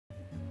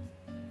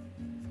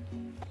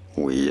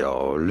We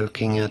are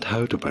looking at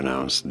how to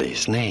pronounce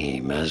this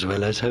name, as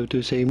well as how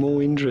to say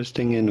more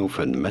interesting and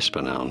often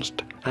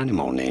mispronounced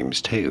animal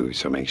names too,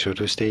 so make sure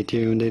to stay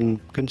tuned and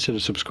consider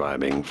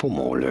subscribing for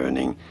more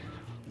learning.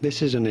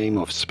 This is a name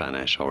of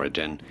Spanish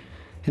origin.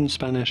 In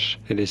Spanish,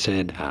 it is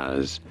said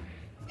as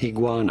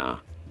iguana,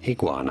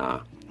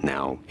 iguana.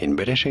 Now, in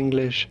British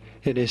English,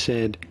 it is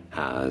said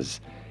as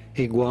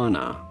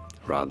iguana,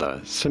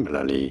 rather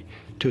similarly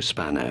to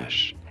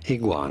Spanish,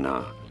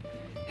 iguana.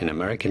 In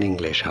American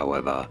English,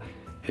 however,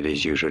 it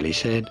is usually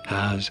said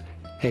as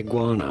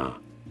iguana,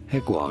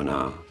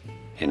 iguana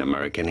in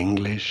American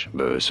English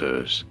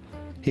versus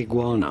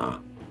iguana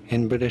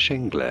in British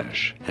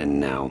English. And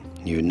now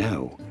you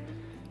know.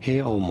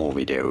 Here are more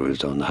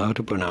videos on how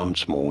to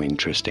pronounce more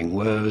interesting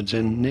words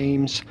and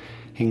names,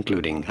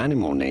 including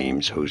animal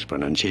names whose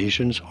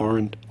pronunciations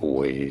aren't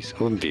always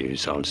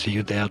obvious. I'll see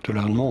you there to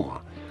learn more.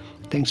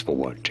 Thanks for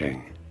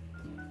watching.